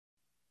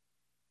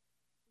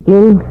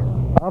King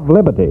of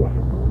Liberty.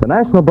 The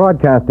National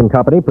Broadcasting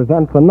Company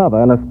presents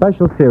another in a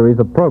special series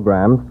of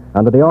programs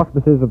under the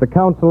auspices of the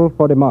Council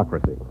for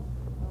Democracy.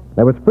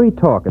 There was free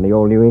talk in the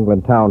old New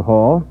England Town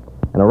Hall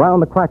and around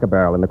the Cracker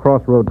Barrel in the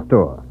Crossroads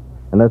store.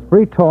 And there's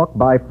free talk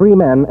by free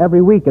men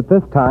every week at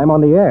this time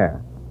on the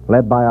air,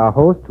 led by our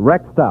host,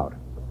 Rex Stout.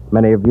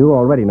 Many of you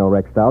already know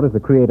Rex Stout as the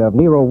creator of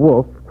Nero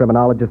Wolfe,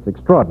 Criminologist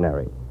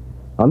Extraordinary.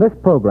 On this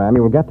program,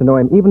 you will get to know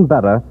him even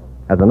better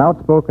as an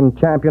outspoken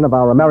champion of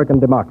our American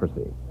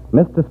democracy.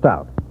 Mr.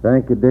 Stout.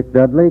 Thank you, Dick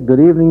Dudley. Good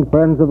evening,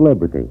 friends of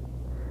liberty.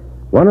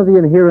 One of the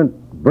inherent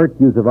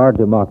virtues of our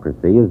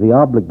democracy is the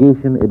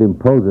obligation it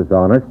imposes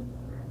on us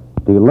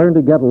to learn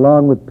to get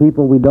along with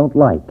people we don't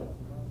like.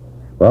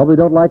 Well, we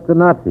don't like the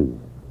Nazis.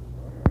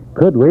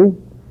 Could we,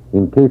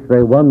 in case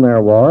they won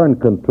their war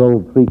and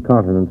controlled 3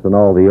 continents and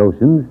all the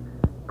oceans,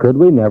 could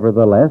we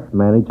nevertheless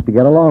manage to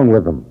get along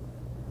with them?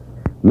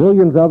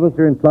 Millions of us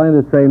are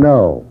inclined to say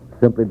no,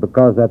 simply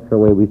because that's the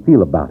way we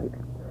feel about it.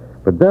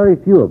 But very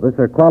few of us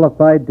are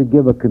qualified to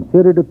give a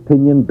considered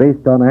opinion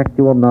based on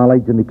actual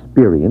knowledge and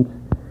experience,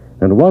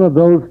 and one of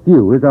those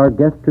few is our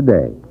guest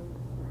today.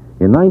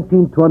 In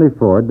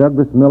 1924,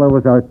 Douglas Miller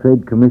was our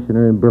trade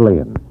commissioner in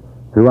Berlin.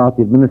 Throughout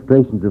the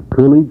administrations of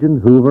Coolidge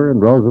and Hoover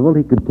and Roosevelt,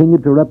 he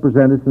continued to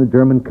represent us in the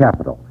German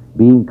capital,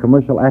 being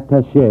commercial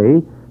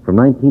attaché from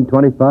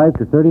 1925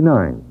 to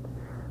 39.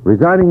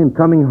 Resigning and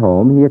coming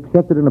home, he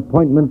accepted an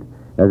appointment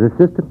as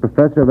assistant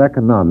professor of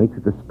economics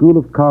at the School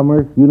of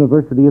Commerce,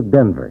 University of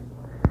Denver.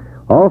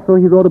 Also,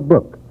 he wrote a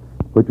book,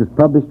 which was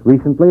published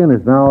recently and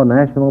is now a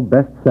national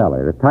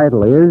bestseller. The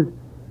title is,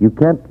 You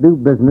Can't Do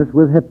Business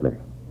with Hitler.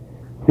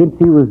 Since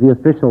he was the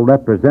official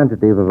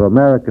representative of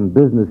American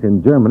business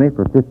in Germany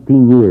for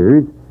 15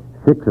 years,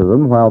 6 of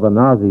them while the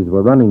Nazis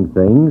were running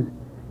things,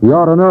 he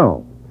ought to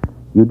know.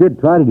 You did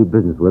try to do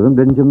business with him,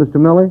 didn't you, Mr.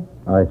 Miller?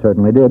 I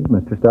certainly did,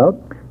 Mr. Stout.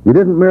 You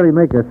didn't merely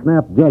make a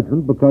snap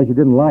judgment because you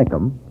didn't like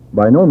him.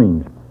 By no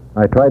means.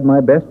 I tried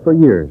my best for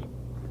years.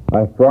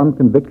 I formed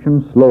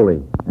convictions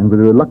slowly and with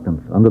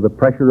reluctance under the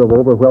pressure of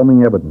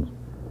overwhelming evidence.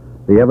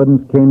 The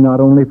evidence came not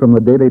only from the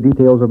daily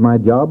details of my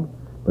job,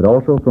 but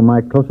also from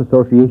my close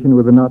association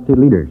with the Nazi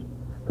leaders,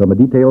 from a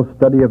detailed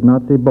study of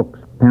Nazi books,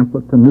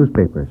 pamphlets, and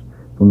newspapers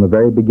from the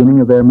very beginning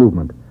of their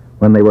movement,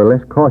 when they were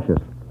less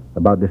cautious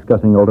about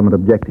discussing ultimate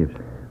objectives.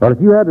 Well,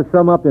 if you had to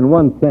sum up in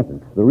one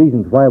sentence the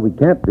reasons why we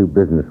can't do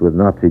business with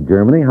Nazi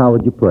Germany, how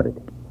would you put it?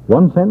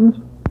 One sentence?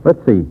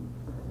 Let's see.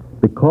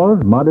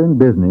 Because modern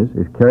business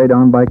is carried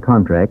on by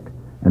contract,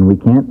 and we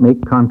can't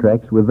make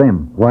contracts with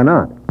them. Why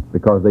not?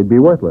 Because they'd be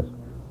worthless.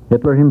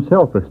 Hitler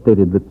himself has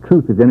stated that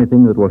truth is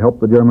anything that will help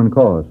the German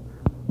cause.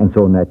 And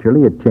so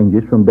naturally it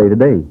changes from day to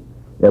day.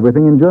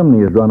 Everything in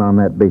Germany is run on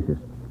that basis.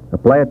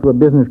 Apply it to a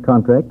business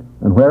contract,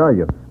 and where are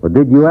you? Well,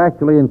 did you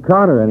actually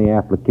encounter any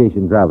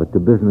applications of it to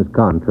business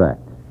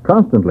contracts?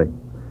 Constantly.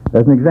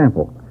 As an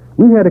example,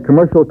 we had a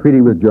commercial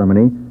treaty with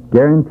Germany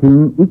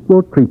guaranteeing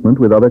equal treatment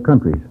with other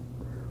countries.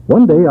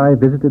 One day I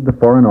visited the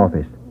Foreign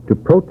Office to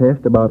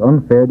protest about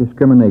unfair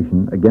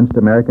discrimination against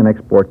American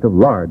exports of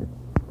lard.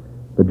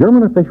 The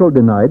German official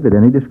denied that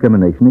any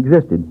discrimination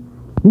existed.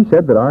 He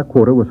said that our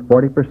quota was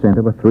 40%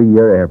 of a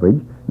 3-year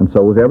average, and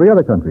so was every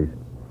other country's.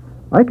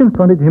 I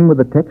confronted him with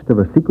the text of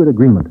a secret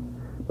agreement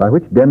by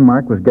which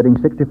Denmark was getting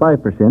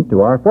 65%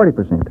 to our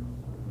 40%.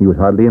 He was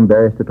hardly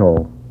embarrassed at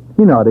all.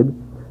 He nodded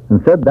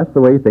and said that's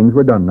the way things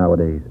were done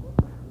nowadays.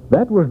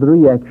 That was the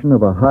reaction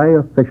of a high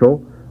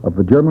official of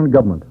the German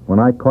government when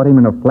I caught him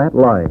in a flat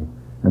lie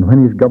and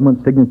when his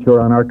government signature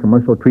on our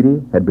commercial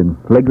treaty had been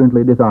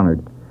flagrantly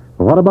dishonored.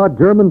 Well, what about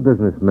German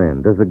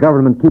businessmen? Does the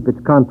government keep its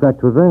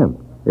contract with them?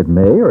 It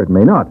may or it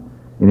may not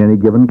in any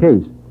given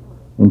case.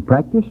 In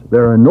practice,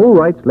 there are no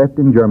rights left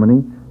in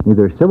Germany,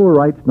 neither civil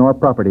rights nor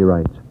property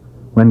rights.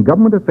 When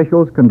government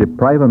officials can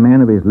deprive a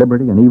man of his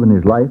liberty and even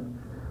his life,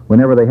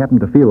 whenever they happen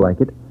to feel like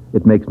it,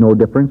 it makes no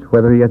difference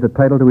whether he has a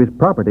title to his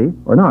property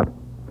or not.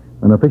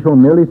 An official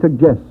merely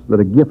suggests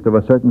that a gift of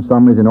a certain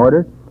sum is in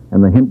order,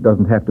 and the hint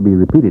doesn't have to be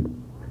repeated.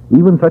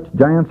 Even such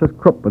giants as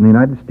Krupp and the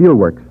United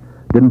Steelworks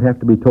didn't have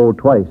to be told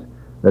twice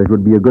that it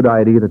would be a good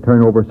idea to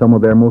turn over some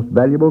of their most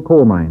valuable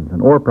coal mines and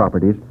ore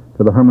properties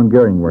to the Hermann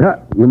Goering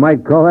Works. You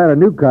might call that a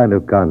new kind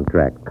of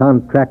contract.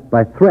 Contract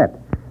by threat.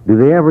 Do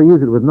they ever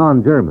use it with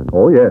non-Germans?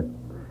 Oh, yes,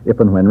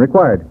 if and when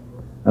required.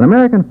 An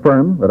American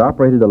firm that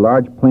operated a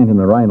large plant in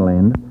the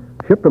Rhineland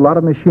shipped a lot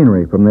of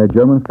machinery from their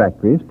German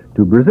factories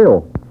to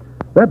Brazil.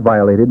 That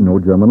violated no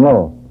German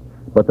law.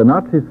 But the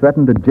Nazis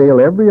threatened to jail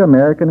every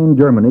American in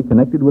Germany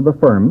connected with the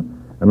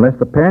firm unless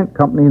the parent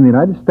company in the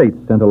United States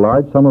sent a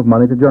large sum of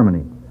money to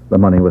Germany. The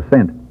money was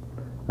sent.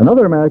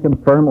 Another American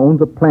firm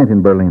owns a plant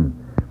in Berlin,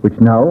 which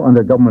now,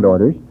 under government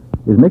orders,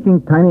 is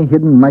making tiny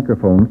hidden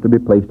microphones to be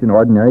placed in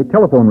ordinary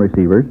telephone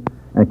receivers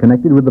and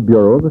connected with the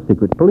Bureau of the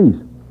Secret Police.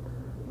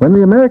 When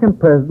the American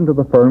president of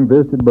the firm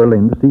visited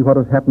Berlin to see what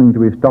was happening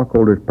to his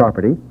stockholders'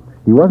 property,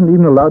 he wasn't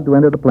even allowed to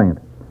enter the plant.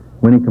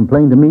 When he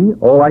complained to me,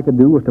 all I could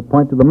do was to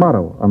point to the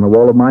motto on the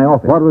wall of my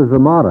office. What was the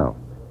motto?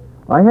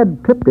 I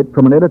had clipped it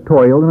from an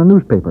editorial in a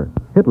newspaper,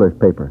 Hitler's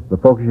paper, the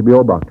Volkische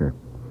Beobachter.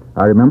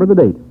 I remember the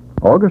date,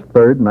 August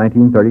 3rd,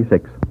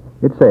 1936.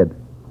 It said,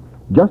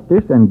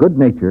 "Justice and good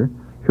nature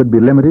should be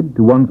limited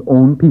to one's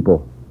own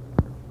people."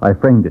 I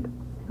framed it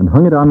and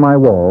hung it on my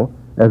wall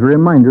as a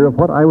reminder of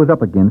what I was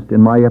up against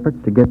in my efforts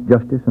to get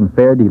justice and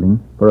fair dealing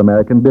for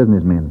American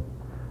businessmen.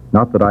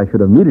 Not that I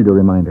should have needed a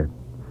reminder.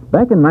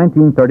 Back in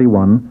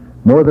 1931,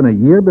 more than a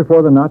year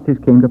before the Nazis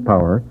came to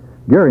power,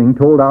 Goering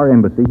told our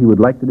embassy he would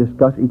like to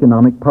discuss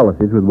economic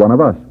policies with one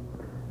of us,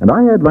 and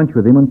I had lunch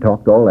with him and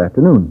talked all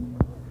afternoon.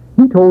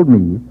 He told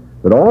me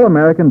that all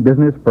American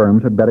business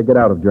firms had better get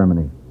out of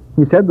Germany.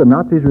 He said the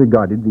Nazis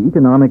regarded the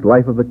economic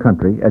life of the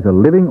country as a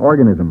living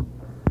organism,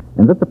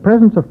 and that the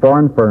presence of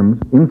foreign firms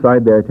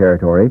inside their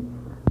territory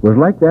was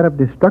like that of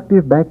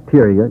destructive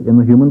bacteria in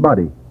the human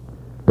body.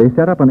 They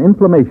set up an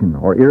inflammation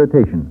or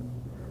irritation.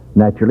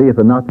 Naturally, if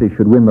the Nazis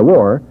should win the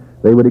war,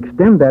 they would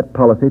extend that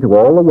policy to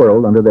all the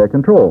world under their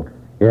control.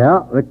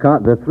 Yeah,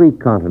 the three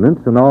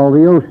continents and all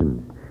the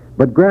oceans.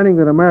 But granting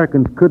that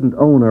Americans couldn't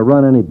own or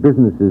run any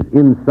businesses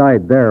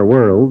inside their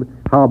world,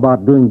 how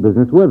about doing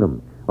business with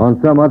them on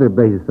some other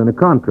basis than a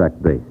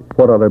contract basis?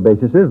 What other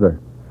basis is there?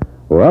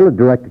 Well, a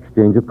direct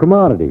exchange of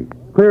commodities,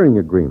 clearing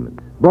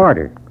agreements,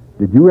 barter.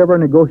 Did you ever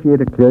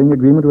negotiate a clearing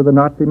agreement with a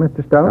Nazi,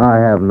 Mr. Stout? I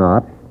have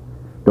not.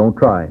 Don't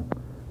try.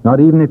 Not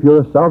even if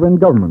you're a sovereign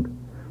government,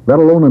 let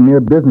alone a mere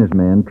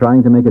businessman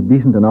trying to make a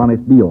decent and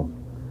honest deal.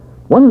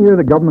 One year,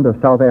 the government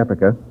of South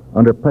Africa,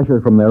 under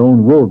pressure from their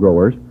own wool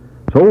growers,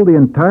 sold the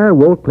entire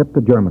wool clip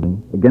to Germany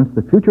against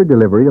the future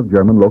delivery of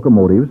German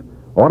locomotives,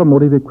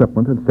 automotive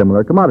equipment, and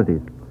similar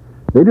commodities.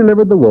 They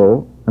delivered the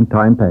wool, and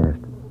time passed.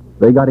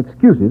 They got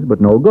excuses,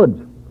 but no goods.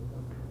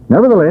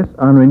 Nevertheless,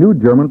 on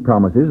renewed German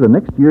promises, the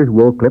next year's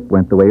wool clip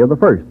went the way of the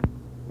first,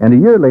 and a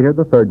year later,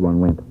 the third one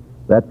went.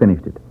 That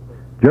finished it.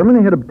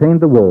 Germany had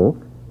obtained the wool,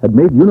 had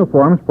made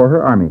uniforms for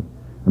her army,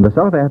 and the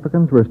South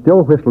Africans were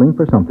still whistling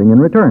for something in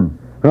return.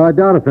 Well, I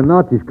doubt if the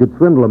Nazis could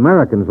swindle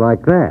Americans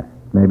like that.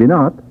 Maybe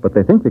not, but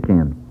they think they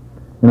can.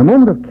 In a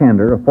moment of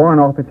candor, a Foreign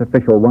Office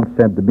official once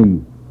said to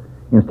me,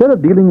 "Instead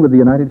of dealing with the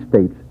United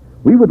States,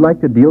 we would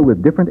like to deal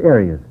with different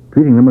areas,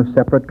 treating them as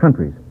separate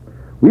countries.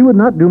 We would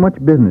not do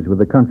much business with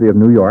the country of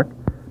New York,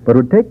 but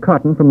would take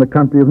cotton from the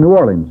country of New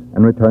Orleans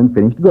and return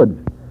finished goods.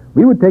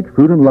 We would take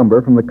fruit and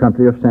lumber from the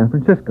country of San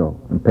Francisco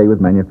and pay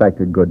with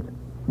manufactured goods.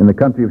 In the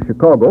country of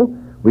Chicago,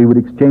 we would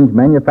exchange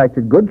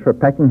manufactured goods for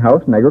packing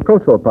house and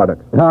agricultural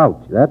products."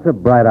 Ouch, that's a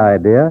bright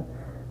idea.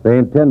 They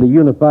intend to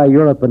unify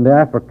Europe and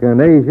Africa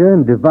and Asia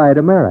and divide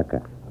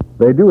America.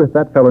 They do if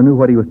that fellow knew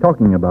what he was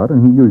talking about,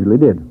 and he usually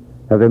did.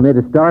 Have they made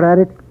a start at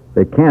it?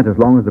 They can't as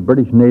long as the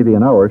British Navy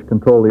and ours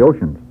control the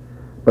oceans.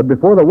 But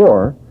before the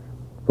war,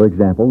 for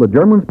example, the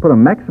Germans put a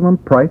maximum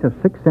price of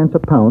 6 cents a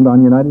pound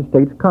on United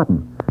States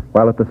cotton,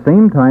 while at the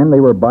same time they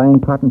were buying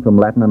cotton from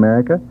Latin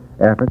America,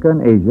 Africa,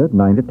 and Asia at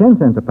 9 to 10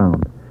 cents a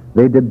pound.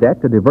 They did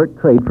that to divert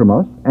trade from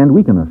us and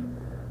weaken us.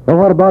 Well,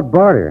 what about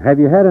barter? Have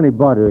you had any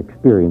barter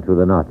experience with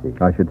the Nazis?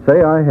 I should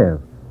say I have.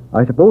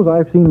 I suppose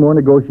I've seen more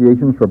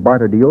negotiations for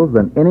barter deals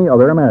than any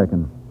other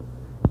American.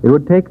 It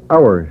would take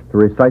hours to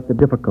recite the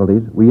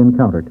difficulties we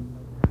encountered.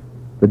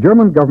 The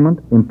German government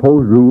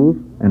imposed rules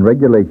and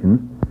regulations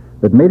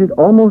that made it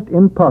almost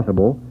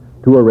impossible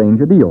to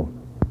arrange a deal.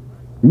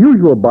 The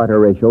usual barter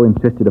ratio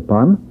insisted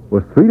upon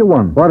was 3 to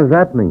 1. What does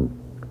that mean?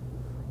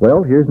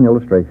 Well, here's an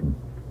illustration.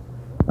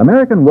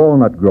 American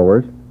walnut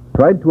growers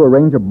tried to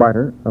arrange a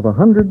barter of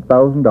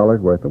 $100,000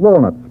 worth of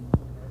walnuts,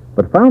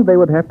 but found they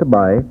would have to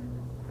buy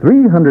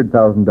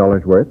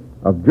 $300,000 worth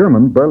of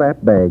German burlap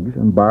bags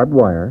and barbed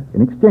wire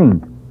in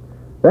exchange.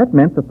 That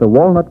meant that the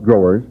walnut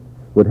growers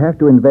would have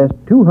to invest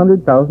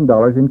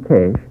 $200,000 in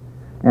cash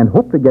and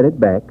hope to get it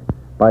back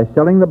by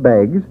selling the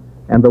bags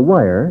and the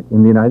wire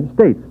in the United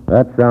States.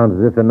 That sounds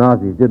as if the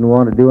Nazis didn't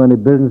want to do any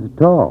business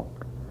at all.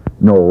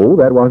 No,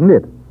 that wasn't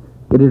it.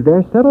 It is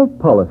their settled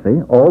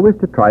policy always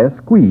to try a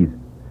squeeze,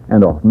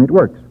 and often it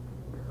works.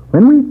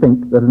 When we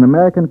think that an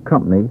American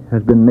company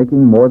has been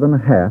making more than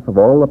half of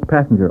all the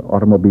passenger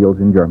automobiles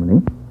in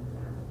Germany,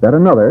 that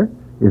another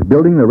is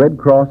building the Red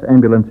Cross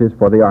ambulances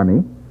for the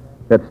Army,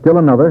 that still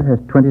another has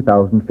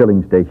 20,000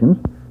 filling stations,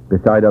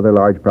 beside other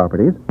large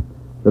properties,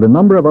 that a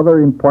number of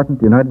other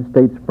important United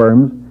States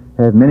firms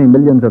have many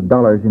millions of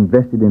dollars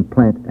invested in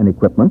plant and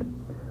equipment,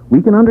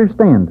 we can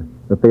understand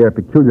that they are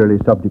peculiarly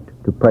subject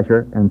to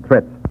pressure and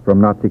threats from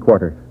Nazi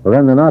quarters. Well,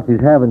 then the Nazis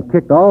haven't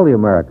kicked all the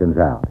Americans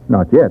out.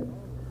 Not yet.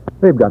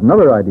 They've got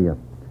another idea.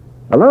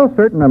 Allow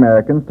certain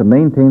Americans to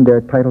maintain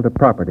their title to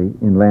property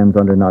in lands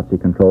under Nazi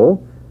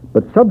control,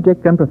 but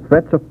subject them to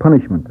threats of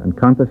punishment and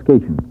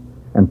confiscation,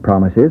 and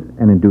promises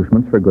and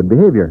inducements for good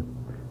behavior.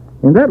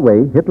 In that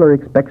way, Hitler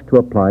expects to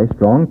apply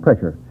strong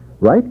pressure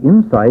right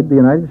inside the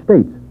United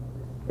States.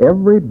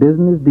 Every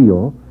business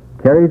deal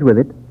carries with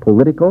it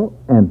political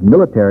and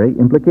military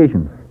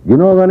implications. Do you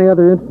know of any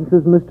other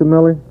instances, Mr.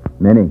 Miller?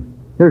 Many.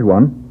 Here's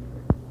one.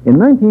 In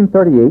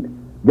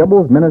 1938,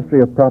 Goebbels'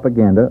 Ministry of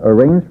Propaganda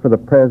arranged for the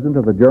president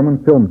of the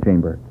German Film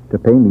Chamber to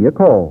pay me a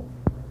call.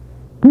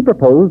 He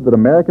proposed that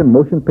American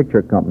motion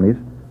picture companies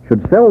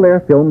should sell their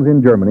films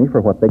in Germany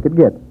for what they could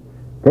get,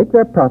 take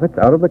their profits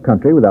out of the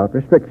country without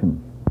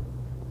restriction.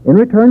 In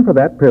return for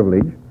that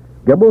privilege,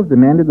 Goebbels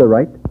demanded the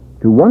right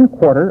to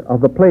 1/4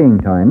 of the playing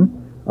time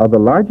of the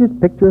largest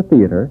picture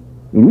theater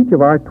in each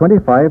of our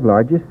 25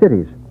 largest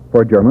cities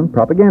for German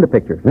propaganda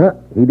pictures. Yeah,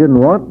 he didn't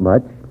want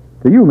much.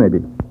 To you,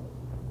 maybe.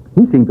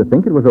 He seemed to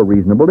think it was a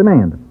reasonable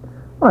demand.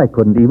 I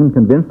couldn't even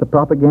convince the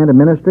propaganda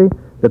ministry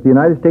that the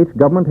United States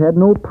government had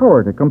no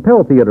power to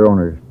compel theater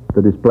owners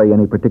to display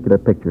any particular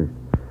pictures.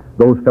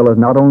 Those fellows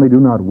not only do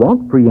not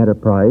want free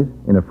enterprise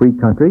in a free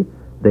country,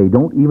 they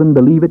don't even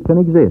believe it can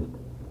exist.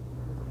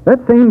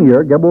 That same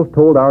year, Goebbels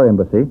told our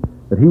embassy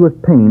that he was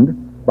pained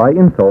by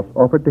insults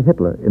offered to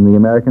Hitler in the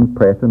American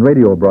press and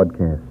radio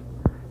broadcasts,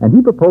 and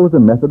he proposed a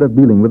method of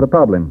dealing with the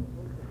problem.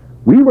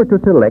 We were to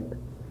select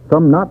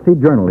some Nazi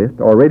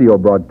journalist or radio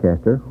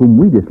broadcaster whom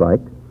we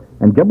disliked,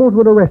 and Goebbels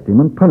would arrest him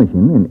and punish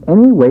him in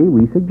any way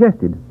we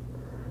suggested.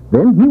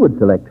 Then he would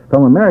select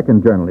some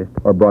American journalist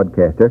or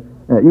broadcaster.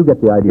 You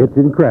get the idea. It's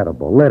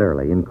incredible,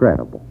 literally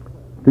incredible.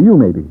 To you,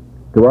 maybe.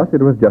 To us,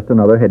 it was just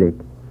another headache.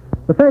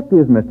 The fact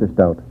is, Mr.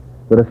 Stout,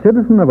 that a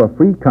citizen of a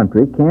free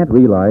country can't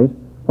realize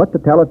what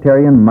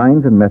totalitarian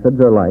minds and methods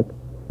are like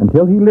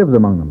until he lives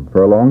among them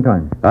for a long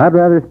time. I'd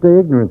rather stay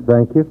ignorant,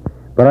 thank you.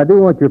 But I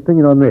do want your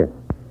opinion on this.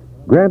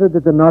 Granted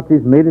that the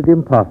Nazis made it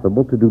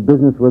impossible to do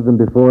business with them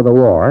before the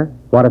war,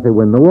 what if they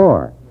win the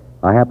war?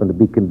 I happen to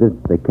be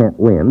convinced they can't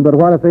win, but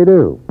what if they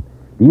do?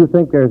 Do you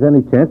think there's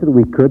any chance that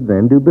we could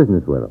then do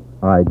business with them?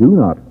 I do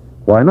not.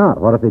 Why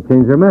not? What if they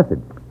change their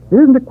methods? It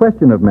isn't a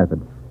question of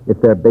method. It's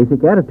their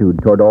basic attitude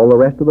toward all the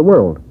rest of the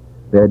world.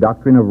 Their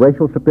doctrine of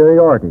racial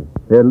superiority,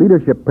 their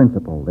leadership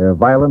principle, their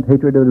violent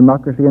hatred of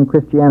democracy and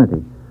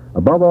Christianity.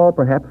 Above all,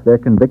 perhaps, their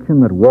conviction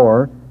that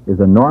war is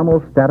the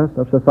normal status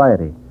of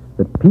society,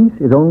 that peace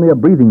is only a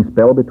breathing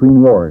spell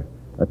between wars,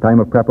 a time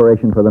of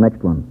preparation for the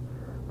next one.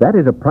 That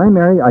is a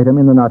primary item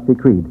in the Nazi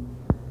creed.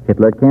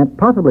 Hitler can't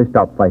possibly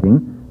stop fighting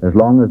as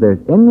long as there's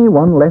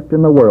anyone left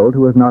in the world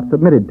who is not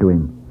submitted to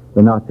him.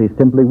 The Nazis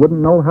simply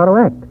wouldn't know how to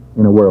act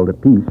in a world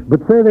at peace.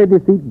 But say they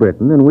defeat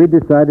Britain and we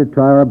decide to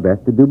try our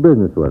best to do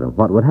business with them.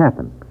 What would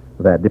happen?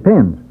 That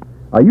depends.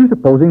 Are you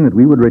supposing that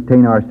we would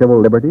retain our civil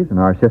liberties and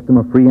our system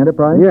of free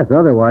enterprise? Yes,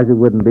 otherwise it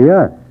wouldn't be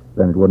us.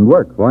 Then it wouldn't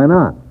work. Why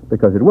not?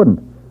 Because it wouldn't.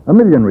 A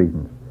million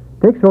reasons.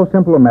 Take so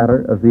simple a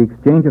matter as the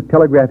exchange of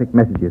telegraphic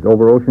messages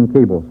over ocean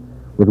cables,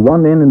 with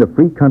one end in a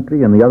free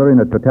country and the other in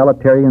a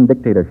totalitarian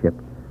dictatorship.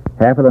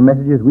 Half of the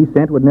messages we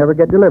sent would never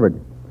get delivered.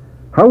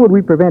 How would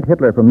we prevent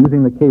Hitler from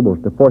using the cables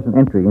to force an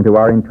entry into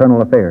our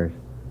internal affairs?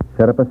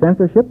 Set up a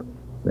censorship?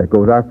 There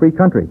goes our free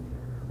country.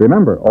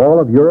 Remember, all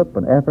of Europe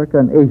and Africa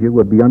and Asia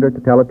would be under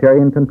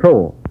totalitarian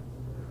control.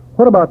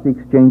 What about the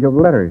exchange of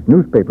letters,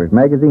 newspapers,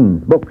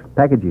 magazines, books,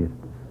 packages?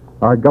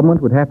 Our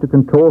government would have to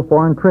control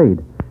foreign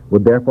trade,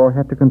 would therefore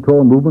have to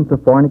control movements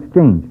of foreign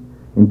exchange.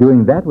 In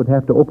doing that, would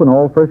have to open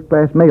all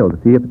first-class mail to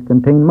see if it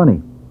contained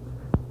money.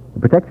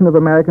 The protection of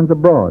Americans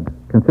abroad.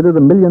 Consider the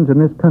millions in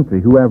this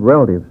country who have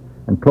relatives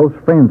and close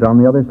friends on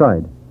the other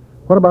side.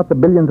 What about the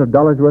billions of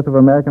dollars worth of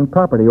American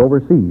property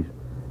overseas?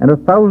 And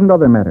 1,000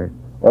 other matters,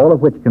 all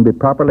of which can be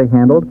properly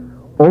handled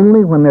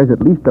only when there's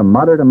at least a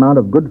moderate amount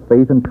of good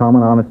faith and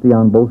common honesty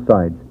on both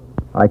sides.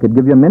 I could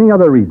give you many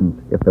other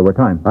reasons if there were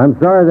time. I'm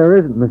sorry there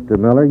isn't, Mr.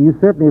 Miller. You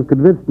certainly have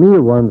convinced me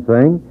of one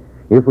thing.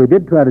 If we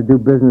did try to do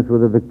business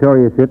with a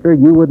victorious Hitler,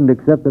 you wouldn't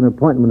accept an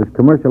appointment as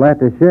commercial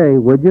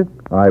attaché, would you?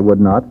 I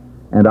would not,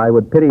 and I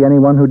would pity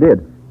anyone who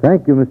did.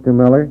 Thank you, Mr.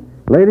 Miller.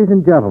 Ladies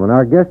and gentlemen,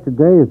 our guest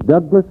today is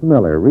Douglas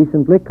Miller,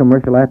 recently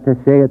commercial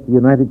attaché at the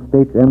United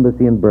States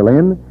Embassy in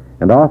Berlin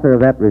and author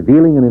of that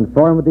revealing and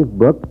informative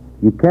book,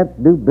 You Can't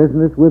Do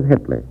Business with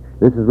Hitler.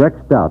 This is Rex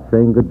Stout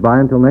saying goodbye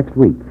until next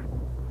week.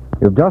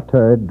 You've just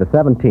heard the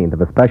 17th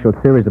of a special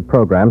series of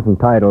programs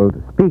entitled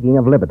Speaking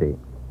of Liberty,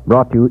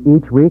 brought to you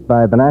each week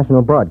by the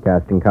National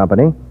Broadcasting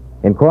Company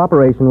in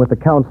cooperation with the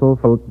Council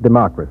for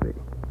Democracy,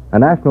 a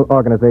national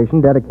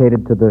organization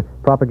dedicated to the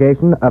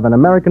propagation of an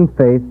American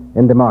faith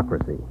in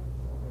democracy.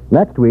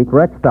 Next week,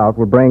 Rex Stout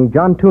will bring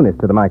John Tunis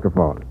to the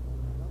microphone.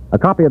 A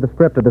copy of the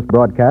script of this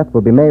broadcast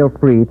will be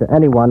mail-free to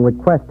anyone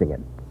requesting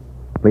it.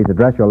 Please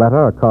address your letter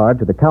or card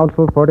to the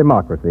Council for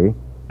Democracy,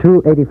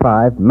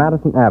 285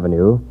 Madison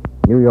Avenue,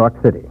 New York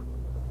City.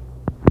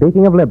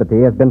 Speaking of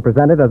Liberty has been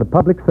presented as a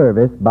public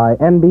service by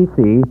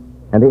NBC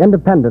and the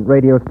independent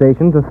radio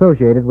stations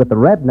associated with the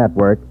Red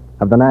Network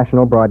of the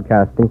National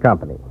Broadcasting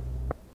Company.